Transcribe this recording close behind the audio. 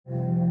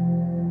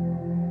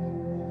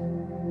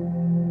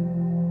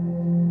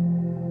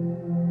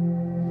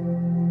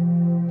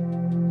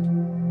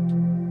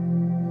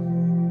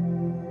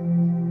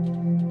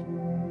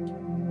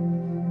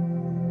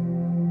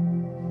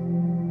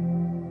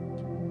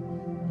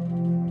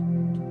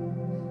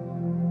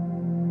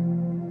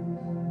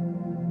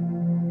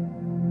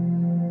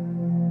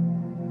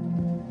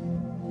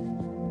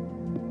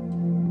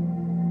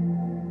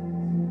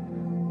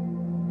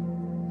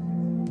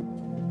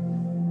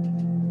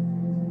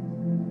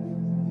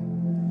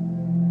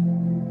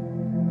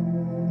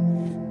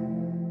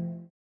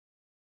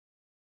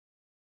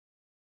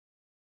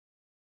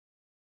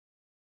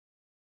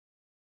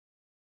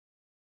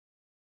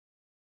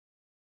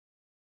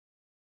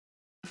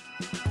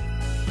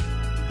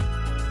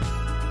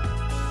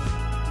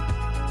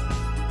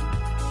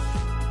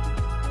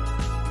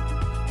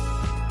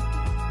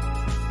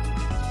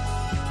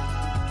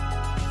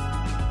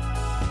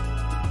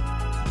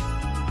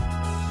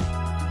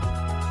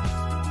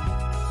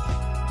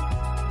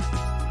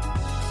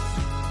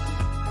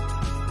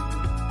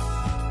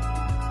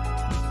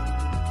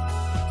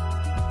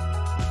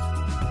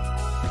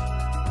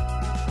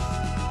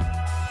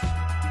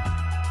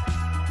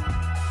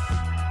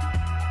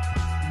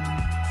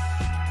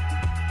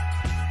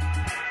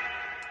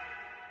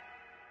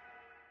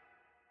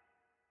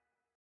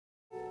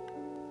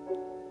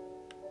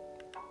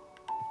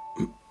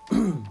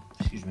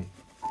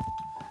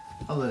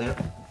Hello there.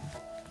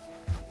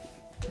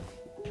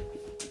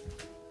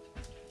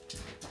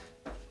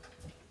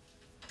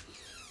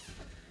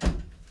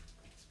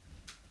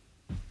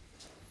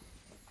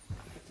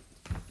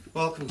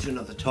 Welcome to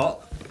another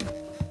talk,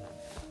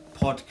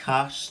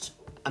 podcast,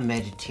 a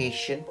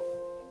meditation.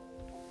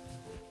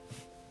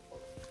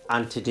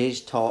 And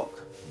today's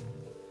talk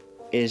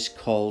is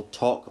called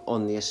Talk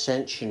on the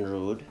Ascension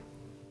Road,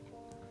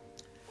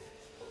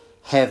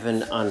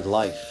 Heaven and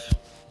Life.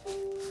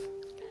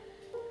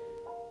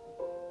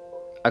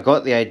 I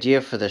got the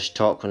idea for this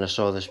talk when I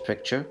saw this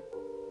picture.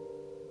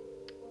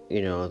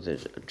 You know,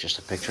 there's just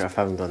a picture I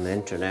found on the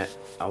internet.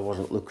 I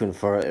wasn't looking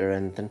for it or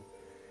anything.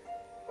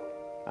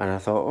 And I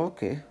thought,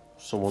 okay,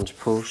 someone's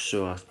post,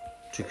 so I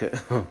took it.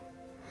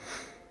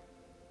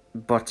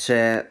 But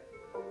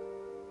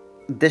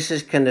this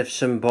is kind of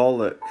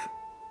symbolic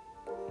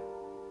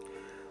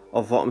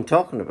of what I'm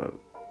talking about.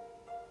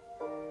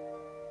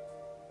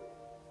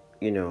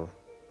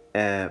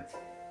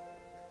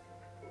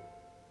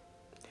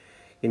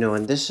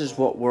 And this is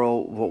what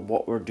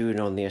we're doing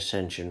on the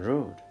Ascension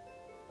Road.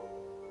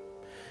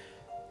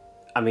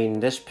 I mean,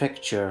 this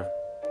picture,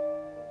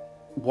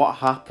 what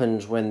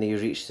happens when they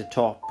reach the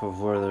top of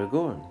where they're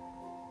going?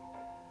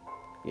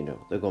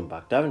 They're going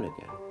back down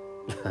again.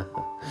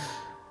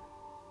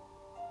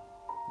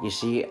 You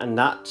see, and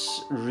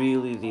that's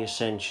really the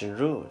Ascension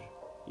Road.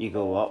 You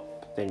go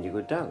up, then you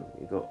go down.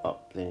 You go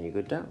up, then you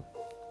go down.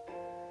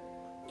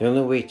 The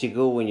only way to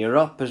go when you're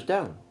up is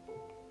down.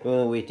 The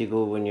only way to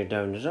go when you're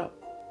down is up.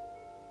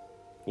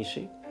 You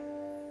see?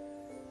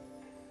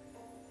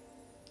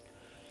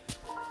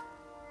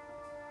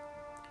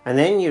 And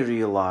then you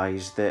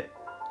realise that,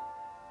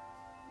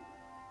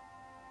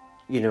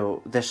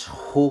 this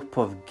hope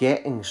of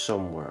getting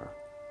somewhere,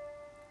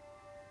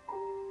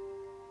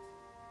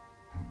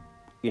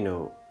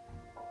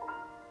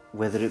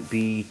 whether it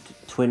be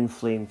twin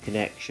flame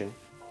connection,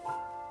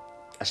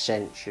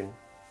 ascension,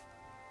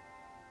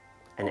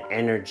 an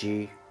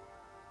energy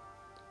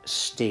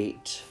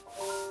state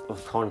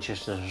of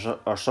consciousness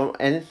or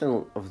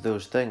anything of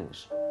those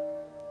things.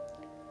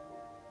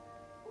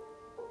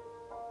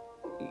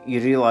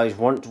 You realise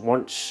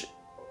once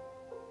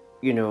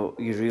you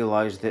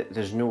realise that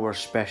there's nowhere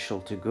special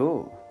to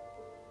go,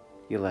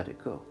 you let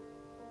it go.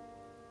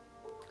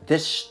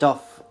 This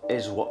stuff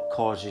is what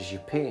causes you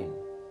pain,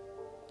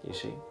 you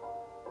see.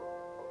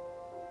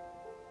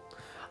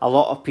 A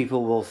lot of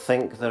people will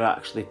think they're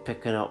actually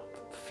picking up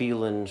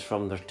feelings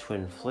from their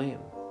twin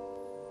flame,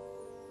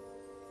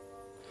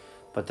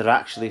 but they're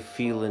actually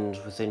feelings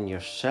within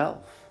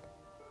yourself,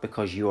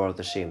 because you are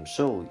the same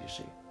soul, you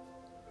see.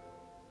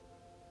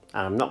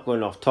 And I'm not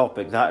going off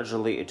topic, that is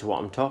related to what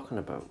I'm talking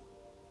about.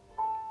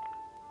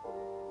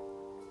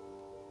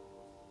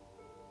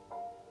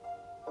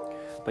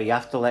 But you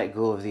have to let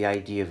go of the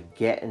idea of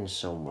getting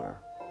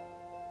somewhere,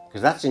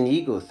 because that's an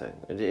ego thing.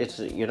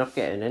 You're not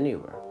getting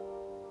anywhere.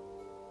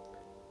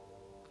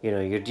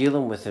 You're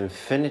dealing with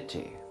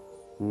infinity,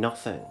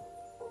 nothing.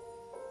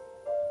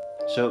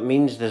 So it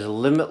means there's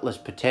limitless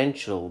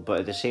potential, but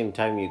at the same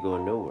time you go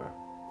nowhere.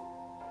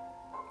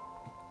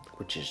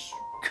 Which is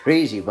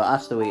crazy, but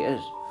that's the way it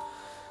is.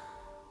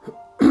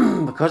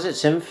 Because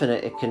it's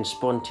infinite, it can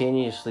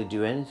spontaneously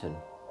do anything.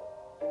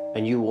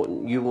 And you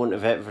won't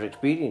have ever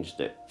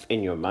experienced it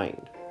in your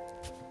mind.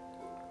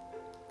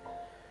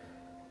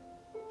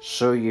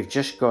 So you've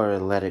just got to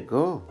let it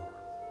go.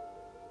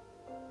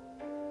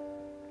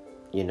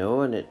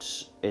 And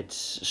it's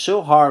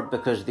so hard,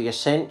 because the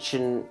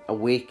ascension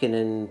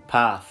awakening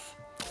path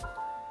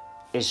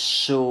is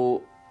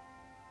so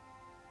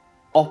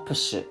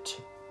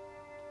opposite,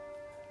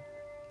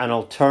 an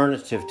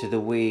alternative to the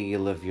way you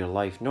live your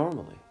life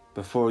normally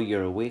before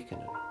you're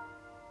awakening,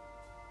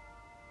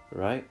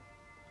 right?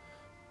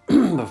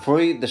 Before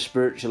the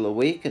spiritual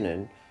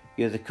awakening,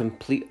 you're the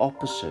complete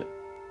opposite.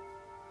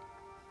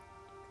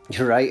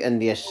 You're right,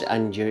 and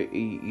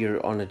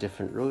you're on a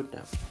different road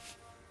now.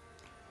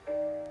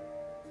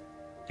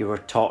 You were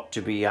taught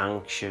to be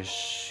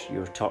anxious, you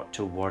were taught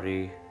to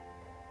worry,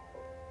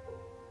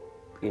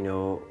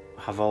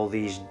 have all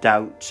these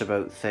doubts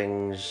about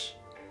things,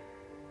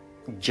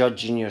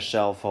 judging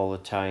yourself all the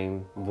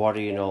time,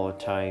 worrying all the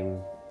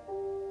time.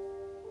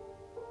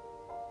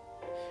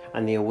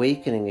 And the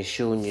awakening is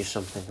showing you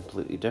something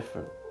completely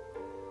different.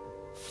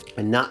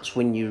 And that's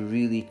when you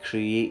really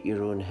create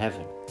your own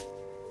heaven.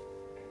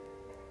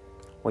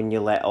 When you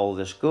let all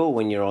this go,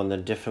 when you're on a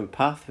different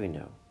pathway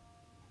now.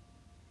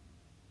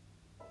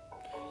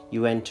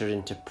 You enter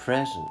into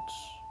presence.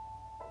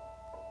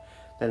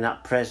 Then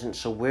that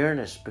presence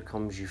awareness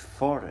becomes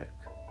euphoric.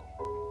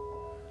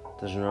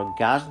 There's an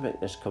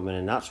orgasmicness coming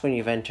in. That's when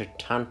you've entered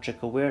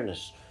tantric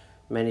awareness.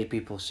 Many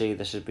people say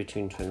this is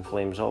between twin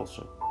flames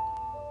also.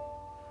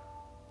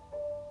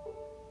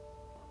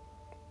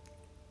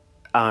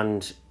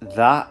 And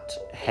that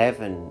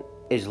heaven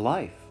is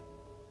life.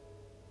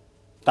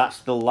 That's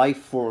the life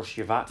force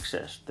you've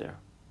accessed there.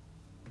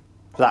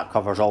 That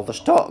covers all this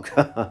talk.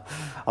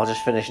 I'll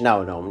just finish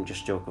now. No, I'm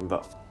just joking,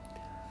 but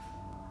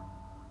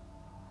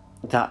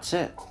that's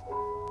it.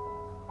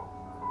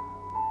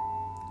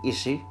 you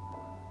see.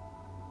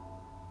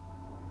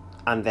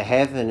 And the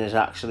heaven is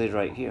actually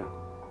right here.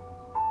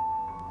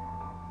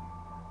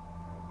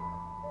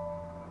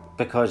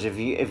 Because if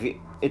you,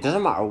 it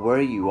doesn't matter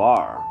where you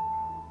are,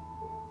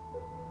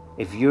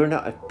 if you're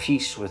not at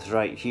peace with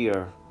right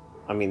here,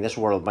 I mean, this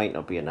world might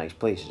not be a nice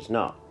place, it's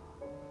not.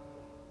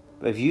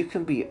 But if you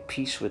can be at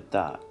peace with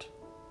that,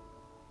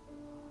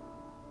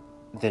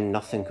 then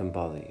nothing can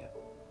bother you.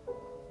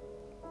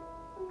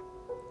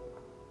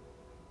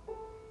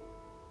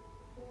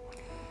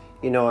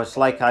 You know, it's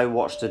like I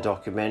watched a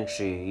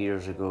documentary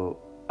years ago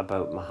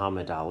about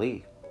Muhammad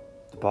Ali,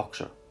 the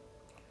boxer.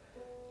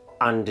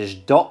 And his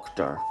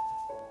doctor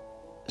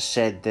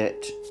said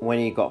that when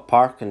he got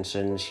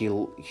Parkinson's, he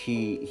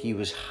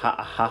was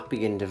a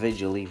happy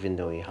individual even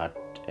though he had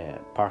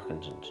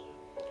Parkinson's.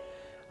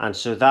 And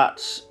so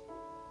that's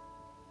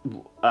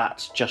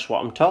just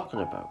what I'm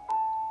talking about.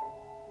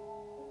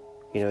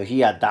 You know, he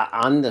had that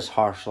and this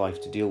harsh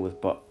life to deal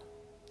with, but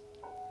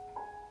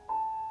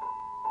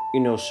you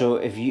know,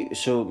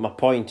 so my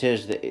point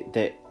is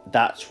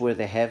that's where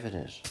the heaven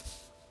is.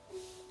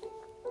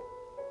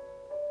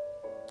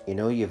 You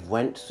know, you've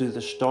went through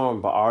the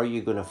storm, but are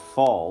you going to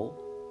fall?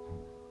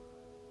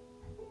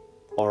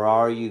 Or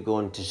are you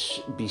going to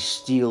be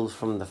steeled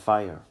from the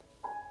fire?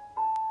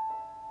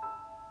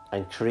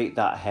 And create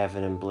that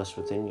heaven and bliss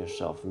within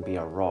yourself and be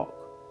a rock.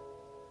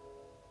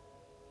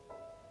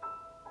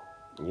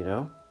 You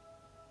know?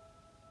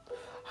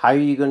 How are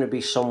you going to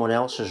be someone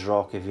else's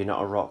rock if you're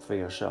not a rock for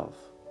yourself?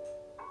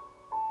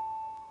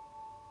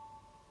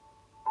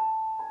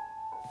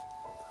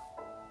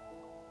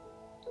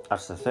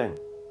 That's the thing.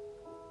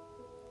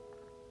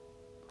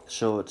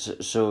 So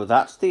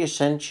that's the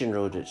ascension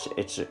road.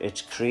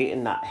 It's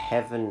creating that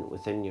heaven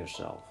within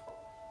yourself.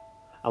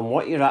 And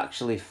what you're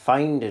actually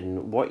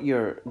finding, what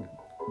you're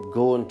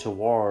going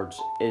towards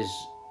is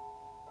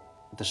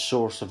the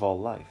source of all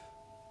life.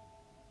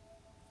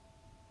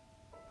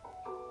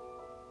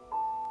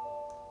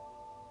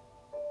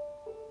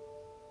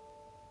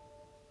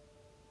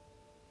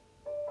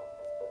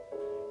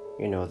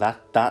 You know,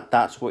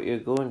 that's what you're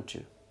going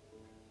to.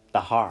 The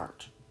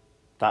heart.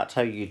 That's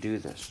how you do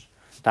this.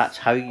 That's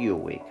how you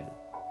awaken.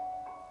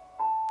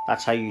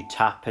 That's how you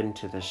tap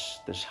into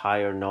this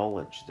higher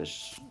knowledge,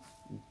 this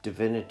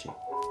divinity.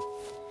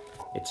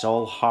 It's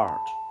all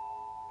heart.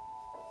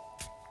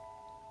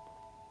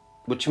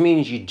 Which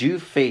means you do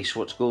face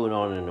what's going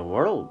on in the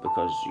world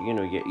because, you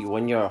know,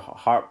 when you're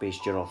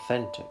heart-based, you're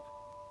authentic.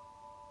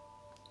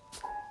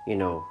 You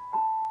know,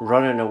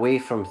 running away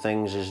from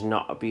things is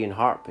not being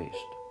heart-based.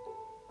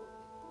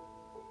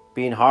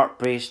 Being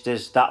heart-based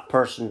is that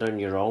person down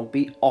your own.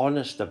 Be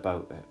honest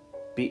about it.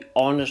 Be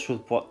honest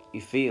with what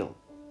you feel.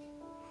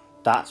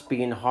 That's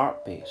being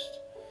heart-based.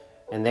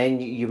 And then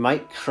you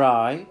might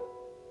cry,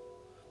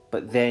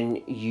 but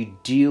then you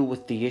deal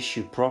with the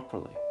issue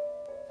properly,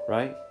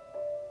 right?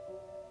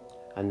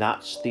 And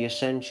that's the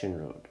ascension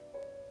road.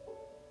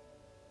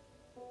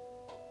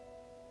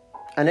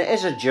 And it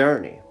is a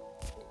journey.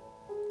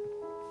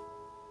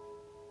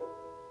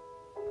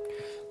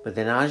 But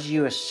then as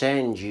you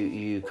ascend,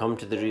 you come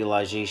to the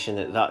realization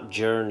that that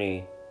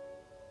journey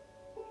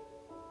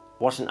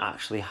wasn't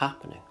actually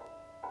happening.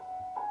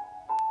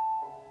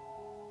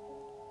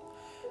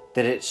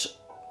 That it's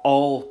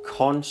all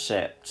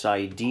concepts,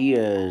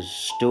 ideas,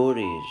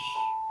 stories,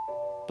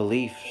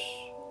 beliefs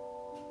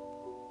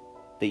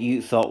that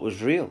you thought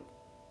was real.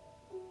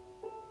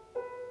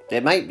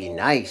 It might be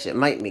nice, it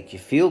might make you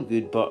feel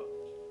good, but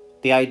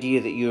the idea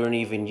that you aren't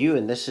even you,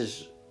 and this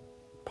is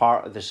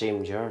part of the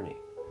same journey.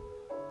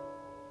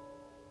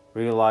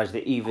 Realize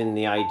that even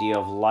the idea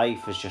of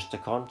life is just a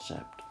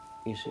concept,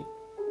 you see.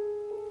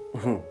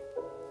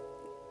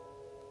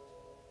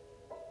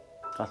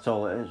 That's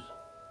all it is.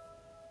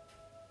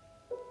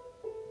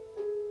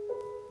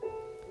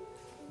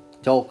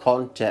 It's all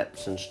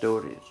concepts and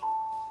stories.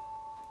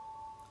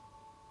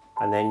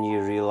 And then you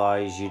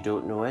realize you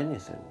don't know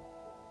anything.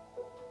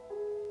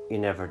 You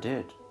never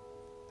did.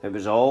 It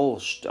was all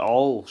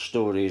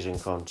stories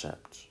and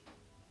concepts.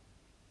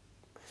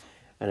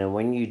 And then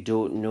when you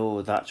don't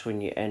know, that's when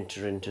you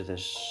enter into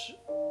this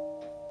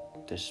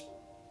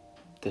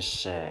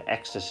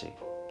ecstasy,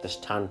 this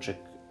tantric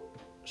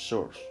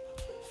source.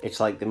 It's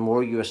like the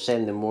more you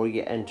ascend, the more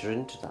you enter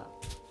into that.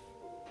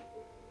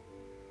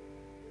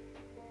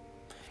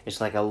 It's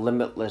like a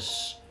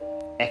limitless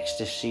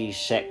ecstasy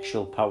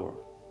sexual power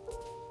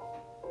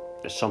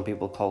that some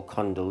people call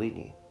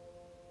Kundalini.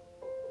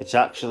 It's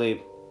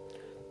actually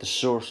the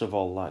source of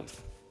all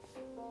life.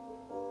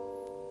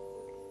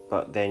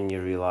 But then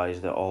you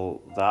realize that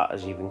all that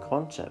is even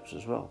concepts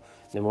as well.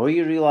 The more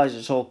you realize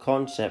it's all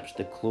concepts,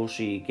 the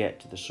closer you get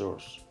to the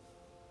source.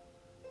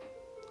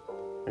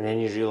 And then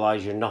you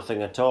realize you're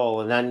nothing at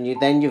all, and then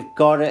you've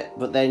got it,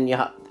 but then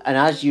and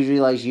as you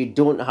realize you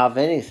don't have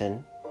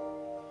anything,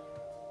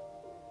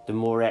 the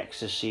more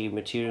ecstasy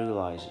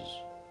materializes.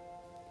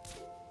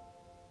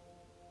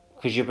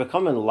 Because you're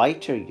becoming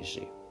lighter, you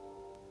see.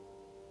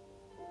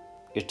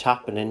 You're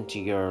tapping into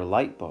your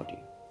light body.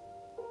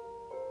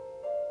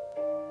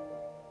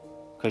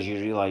 because you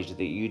realise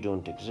that you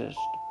don't exist.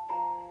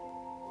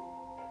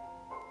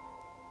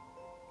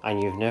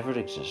 And you've never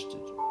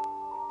existed.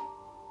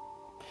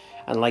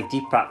 And like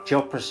Deepak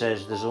Chopra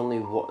says,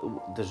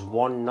 there's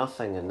one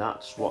nothing, and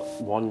that's what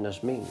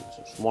oneness means.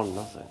 It's one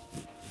nothing.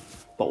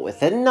 But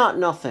within that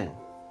nothing,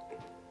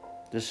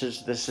 this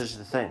is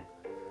the thing.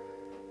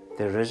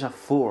 There is a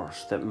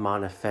force that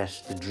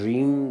manifests the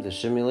dream, the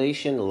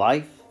simulation,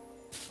 life.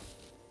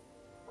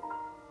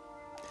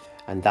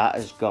 And that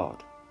is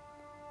God.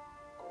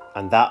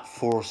 And that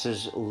force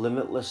is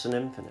limitless and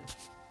infinite.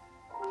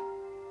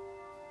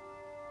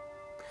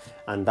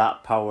 And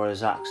that power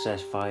is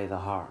accessed via the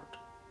heart.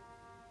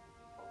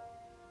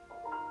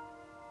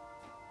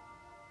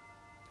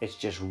 It's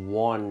just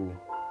one,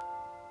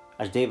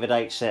 as David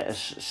Icke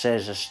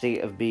says, a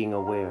state of being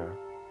aware.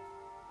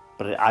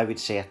 But I would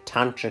say a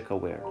tantric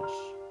awareness.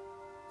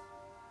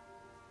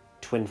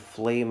 Twin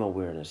flame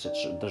awareness.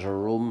 There's a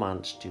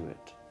romance to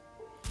it.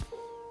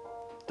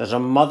 There's a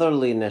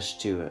motherliness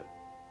to it.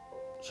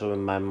 So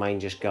in my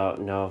mind just got,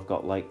 now I've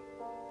got like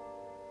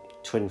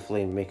twin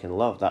flame making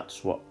love.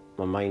 That's what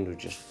my mind would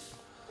just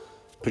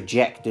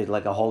projected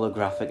like a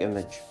holographic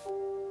image.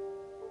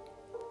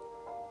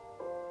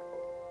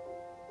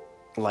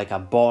 Like a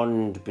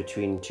bond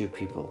between two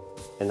people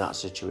in that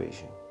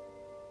situation.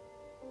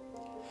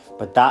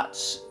 But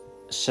that's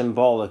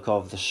symbolic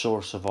of the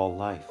source of all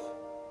life.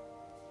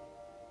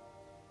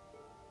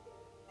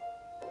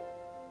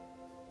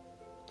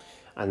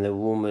 And the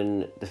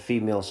woman, the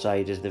female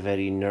side, is the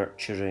very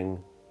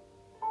nurturing,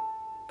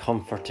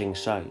 comforting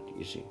side,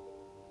 you see.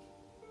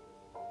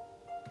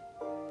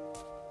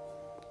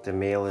 The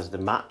male is the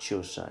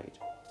macho side.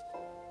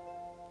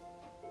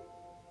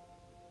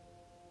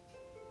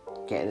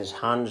 Getting his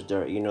hands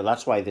dirty,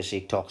 that's why they say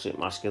toxic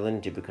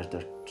masculinity, because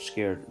they're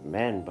scared of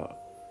men, but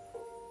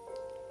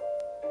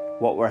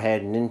what we're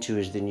heading into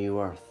is the new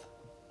earth.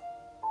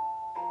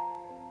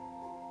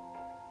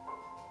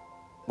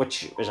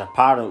 Which is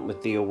apparent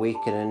with the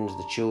awakenings,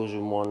 the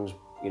chosen ones,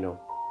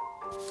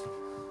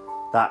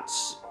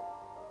 that's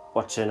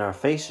what's in our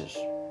faces.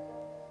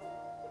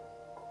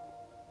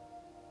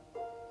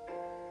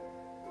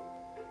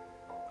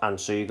 And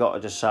so you got to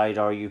decide,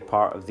 are you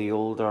part of the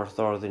old earth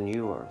or the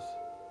new earth?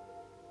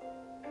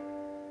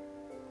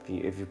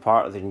 If you're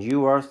part of the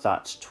new earth,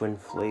 that's twin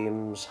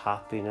flames,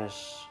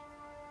 happiness.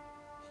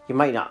 You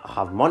might not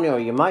have money, or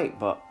you might,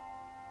 but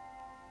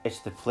it's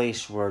the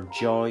place where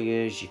joy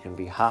is. You can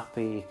be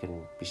happy, you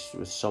can be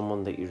with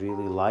someone that you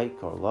really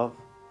like or love.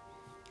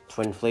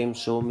 Twin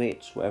flames,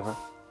 soulmates, whatever.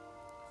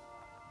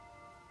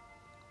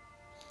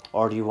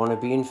 Or do you want to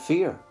be in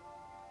fear?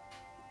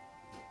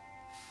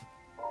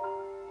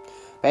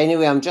 But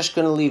anyway, I'm just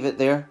going to leave it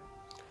there.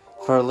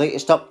 For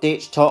latest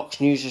updates, talks,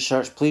 news,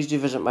 research, please do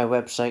visit my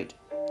website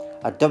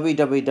at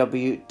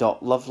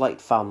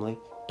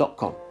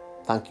www.lovelightfamily.com.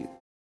 Thank you.